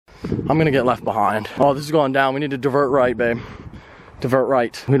I'm gonna get left behind. Oh, this is going down. We need to divert right, babe. Divert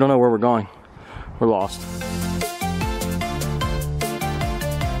right. We don't know where we're going. We're lost.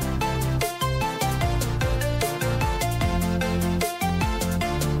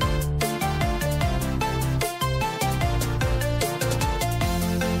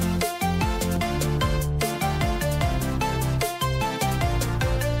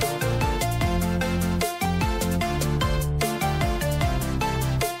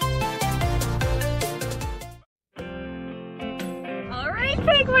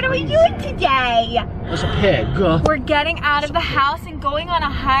 Pig, what are we doing today? There's a pig. We're getting out of the house and going on a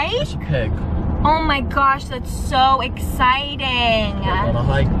hike? There's a pig. Oh my gosh, that's so exciting. Pig on a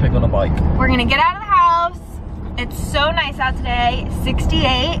hike, pig on a bike. We're gonna get out of the house. It's so nice out today,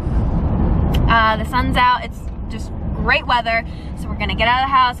 68. The sun's out, it's just great weather. So we're gonna get out of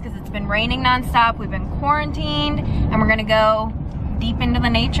the house because it's been raining nonstop. We've been quarantined and we're gonna go deep into the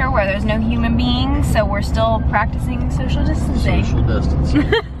nature where there's no human beings, so we're still practicing social distancing. Social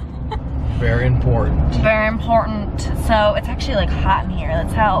distancing. Very important. Very important. So it's actually like hot in here.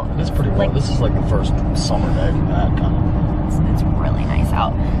 That's how. It's pretty cool. This is like the first summer day we've had, kind of. It's really nice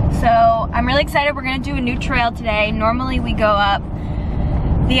out. So I'm really excited. We're gonna do a new trail today. Normally we go up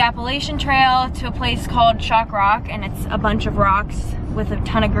the Appalachian Trail to a place called Shock Rock, and it's a bunch of rocks with a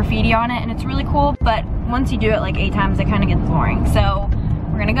ton of graffiti on it, and it's really cool, but once you do it like 8 times, it kind of gets boring. So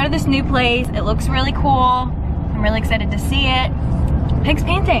we're gonna go to this new place. It looks really cool. I'm really excited to see it. Pig's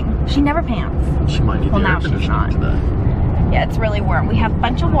panting. She never pants. She might need well, the air now she's conditioning not. today. Yeah, it's really warm. We have a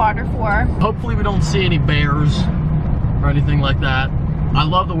bunch of water for her. Hopefully we don't see any bears or anything like that. I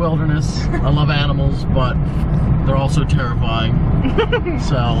love the wilderness. I love animals, but they're also terrifying.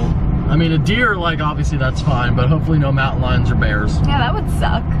 So, I mean, a deer, like, obviously that's fine, but hopefully no mountain lions or bears. Yeah, that would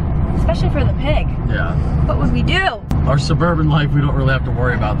suck. Especially for the pig. Yeah. What would we do? Our suburban life, we don't really have to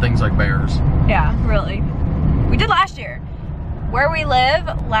worry about things like bears. Yeah, really. We did last year. Where we live,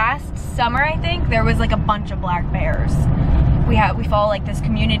 last summer, I think, there was like a bunch of black bears. We follow like this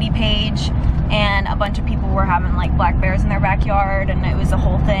community page, and a bunch of people were having like black bears in their backyard, and it was a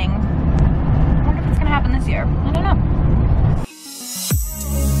whole thing. I wonder if it's gonna happen this year. I don't know.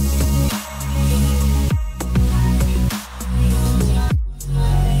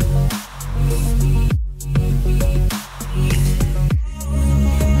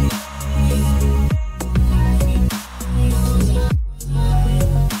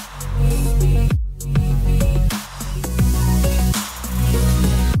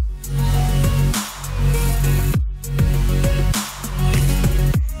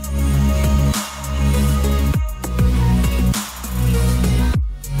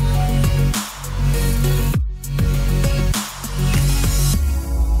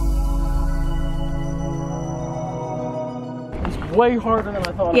 Way harder than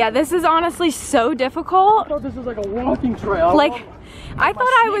I thought. Yeah, this is honestly so difficult. I thought this was like a walking trail. Like, I thought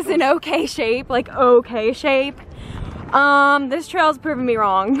I was in okay shape, like okay shape. This trail's proven me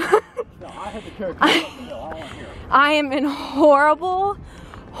wrong. No, I had to carry I am in horrible,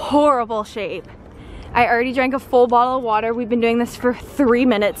 horrible shape. I already drank a full bottle of water. We've been doing this for 3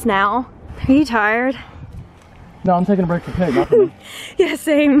 minutes now. Are you tired? No, I'm taking a break for Pig, not for me. Yeah,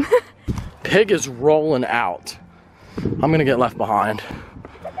 same. Pig is rolling out. I'm gonna get left behind,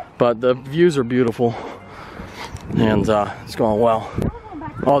 but the views are beautiful, and it's going well.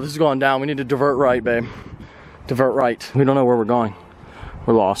 Oh, this is going down. We need to divert right, babe. Divert right. We don't know where we're going.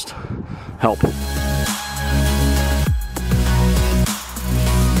 We're lost. Help.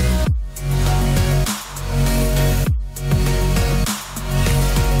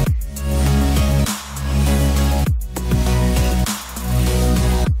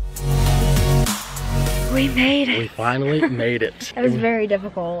 We made it. We finally made it. It was very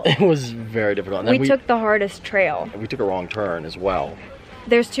difficult. It was very difficult. And then We took the hardest trail. we took a wrong turn as well.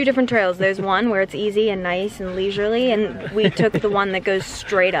 There's 2 different trails. There's one where it's easy and nice and leisurely, and we took the one that goes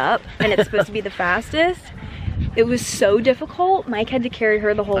straight up, and it's supposed to be the fastest. It was so difficult. Mike had to carry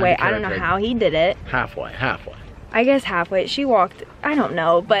her the whole way. I don't know how he did it. Halfway. I guess halfway. She walked, I don't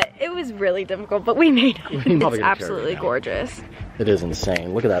know, but it was really difficult, but we made it. It's absolutely gorgeous. It is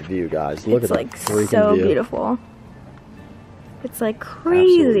insane. Look at that view, guys. Look It's at like that freaking so view. beautiful. It's like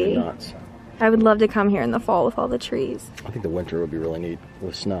Absolutely crazy. nuts. I would love to come here in the fall with all the trees. I think the winter would be really neat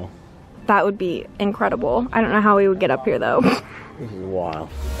with snow. That would be incredible. I don't know how we would get up here though. This is wild.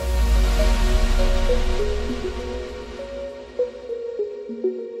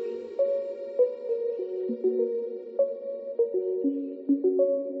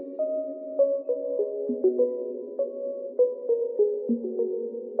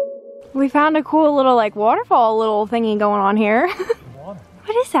 We found a cool little like waterfall little thingy going on here.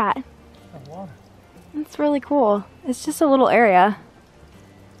 What is that? It's really cool. It's just a little area.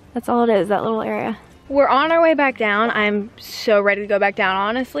 That's all it is, that little area. We're on our way back down. I'm so ready to go back down,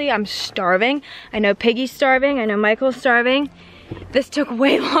 honestly. I'm starving. I know Piggy's starving. I know Michael's starving. This took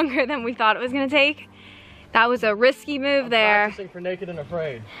way longer than we thought it was gonna take. That was a risky move there. Practicing for Naked and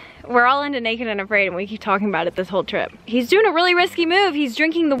Afraid. We're all into Naked and Afraid and we keep talking about it this whole trip. He's doing a really risky move. He's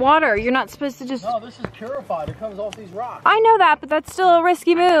drinking the water. You're not supposed to just... No, this is purified. It comes off these rocks. I know that, but that's still a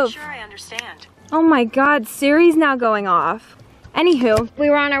risky move. I'm not sure I understand. Oh my God, Siri's now going off. Anywho, we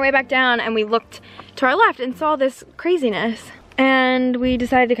were on our way back down and we looked to our left and saw this craziness. And we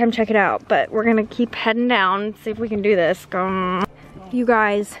decided to come check it out, but we're gonna keep heading down, see if we can do this. You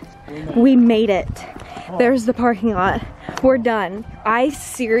guys, we made it. There's the parking lot. We're done. I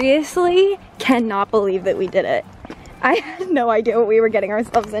seriously cannot believe that we did it. I had no idea what we were getting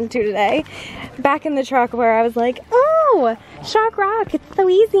ourselves into today. Back in the truck where I was like, oh, Shock Rock, it's so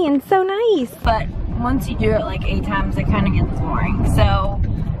easy and so nice. But once you do it like 8 times, it kind of gets boring. So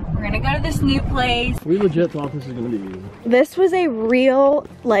we're gonna go to this new place. We legit thought this was gonna be easy. This was a real,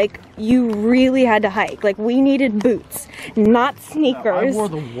 like, you really had to hike. Like, we needed boots, not sneakers. I wore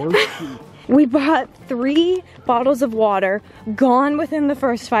the worst shoes. We bought 3 bottles of water, gone within the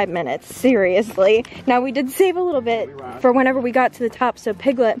first 5 minutes, seriously. Now we did save a little bit for whenever we got to the top so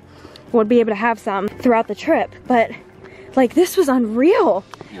Piglet would be able to have some throughout the trip, but like this was unreal.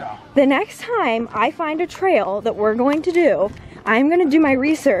 Yeah. The next time I find a trail that we're going to do, I'm gonna do my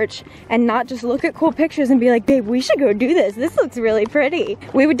research and not just look at cool pictures and be like, babe, we should go do this. This looks really pretty.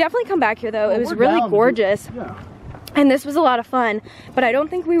 We would definitely come back here though. Well, it was really gorgeous. And this was a lot of fun, but I don't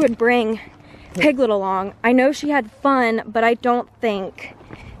think we would bring Piglet along. I know she had fun, but I don't think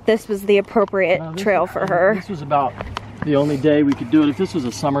this was the appropriate trail for her. This was about the only day we could do it. If this was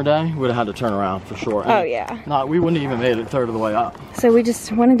a summer day, we would have had to turn around for sure. Oh yeah. No, we wouldn't even made it 1/3 of the way up. So we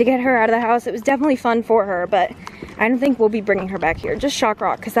just wanted to get her out of the house. It was definitely fun for her, but I don't think we'll be bringing her back here. Just Shock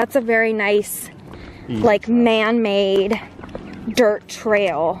Rock, because that's a very nice, like man-made dirt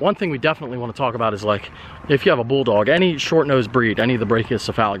trail. One thing we definitely want to talk about is like, if you have a bulldog, any short-nosed breed, any of the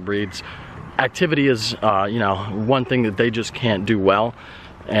brachycephalic breeds, activity is, you know, one thing that they just can't do well.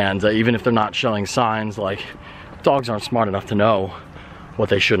 And even if they're not showing signs, like dogs aren't smart enough to know what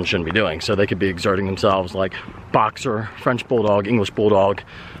they should and shouldn't be doing. So they could be exerting themselves like boxer, French bulldog, English bulldog,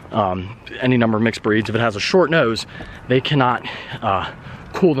 any number of mixed breeds. If it has a short nose, they cannot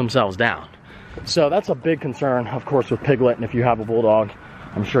cool themselves down. So that's a big concern, of course, with Piglet. And if you have a bulldog,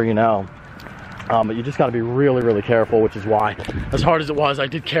 I'm sure you know. But you just got to be really, really careful, which is why, as hard as it was, I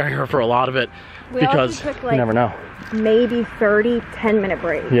did carry her for a lot of it because took, you never know. Maybe 30 10-minute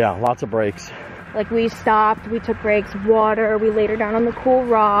breaks. Yeah, lots of breaks. Like we stopped, we took breaks, water, we laid her down on the cool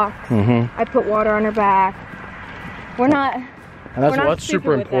rocks. I put water on her back. We're not. And that's what's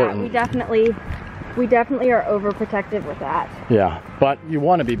super important. We definitely are overprotective with that. Yeah, but you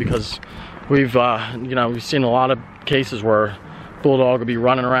want to be, because we've you know, we've seen a lot of cases where bulldog will be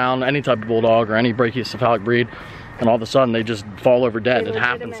running around, any type of bulldog or any brachycephalic breed, and all of a sudden they just fall over dead. It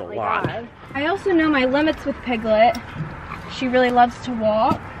happens a lot. Die. I also know my limits with Piglet. She really loves to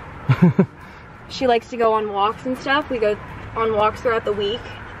walk. She likes to go on walks and stuff. We go on walks throughout the week,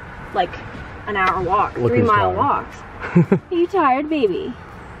 like an hour walk, 3-mile walks. Are you tired, baby?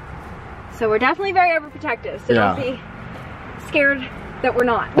 So we're definitely very overprotective, so don't be scared that we're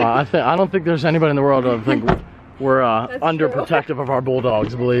not. I don't think there's anybody in the world that think we're underprotective of our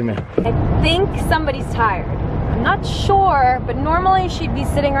bulldogs, believe me. I think somebody's tired. I'm not sure, but normally she'd be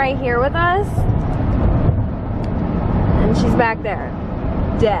sitting right here with us. And she's back there,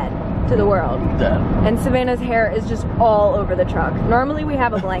 dead to the world. Dead. And Savannah's hair is just all over the truck. Normally we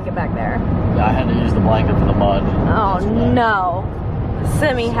have a blanket back there. Yeah, I had to use the blanket for the mud. Oh no.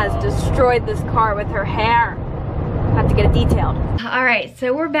 Simi has destroyed this car with her hair. Have to get it detailed. All right,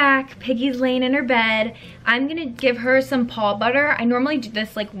 so we're back. Piggy's laying in her bed. I'm gonna give her some paw butter. I normally do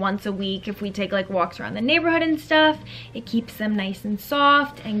this like once a week if we take like walks around the neighborhood and stuff. It keeps them nice and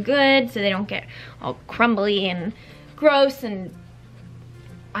soft and good so they don't get all crumbly and gross and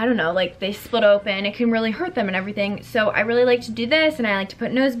I don't know, like they split open. It can really hurt them and everything. So I really like to do this, and I like to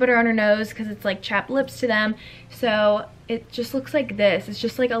put nose butter on her nose because it's like chapped lips to them. So it just looks like this. It's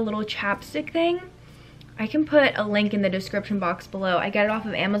just like a little chapstick thing. I can put a link in the description box below. I get it off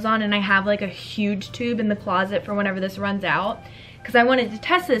of Amazon, and I have like a huge tube in the closet for whenever this runs out, because I wanted to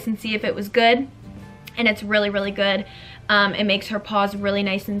test this and see if it was good. And it's really, really good. It makes her paws really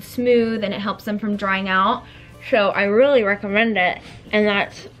nice and smooth, and it helps them from drying out. So I really recommend it, and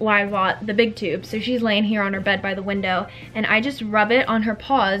that's why I bought the big tube. So she's laying here on her bed by the window, and I just rub it on her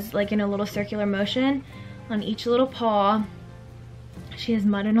paws like in a little circular motion on each little paw. She has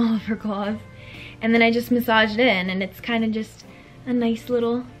mud in all of her claws. And then I just massaged it in, and it's kind of just a nice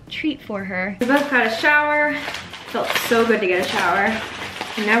little treat for her. We both got a shower. Felt so good to get a shower.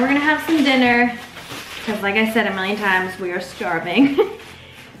 And now we're gonna have some dinner, because like I said a million times, we are starving.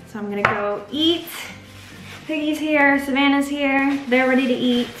 So I'm gonna go eat. Piggy's here, Savannah's here. They're ready to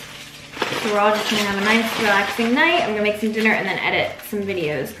eat. So we're all just gonna have a nice, relaxing night. I'm gonna make some dinner and then edit some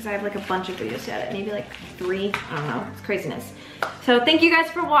videos, because I have like a bunch of videos to edit, maybe like 3, I don't know, it's craziness. So thank you guys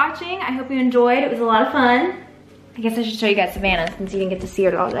for watching. I hope you enjoyed. It was a lot of fun. I guess I should show you guys Savannah since you didn't get to see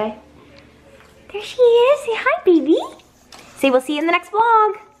her all day. There she is. Say hi, baby. Say we'll see you in the next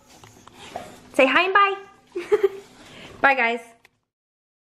vlog. Say hi and bye. Bye, guys.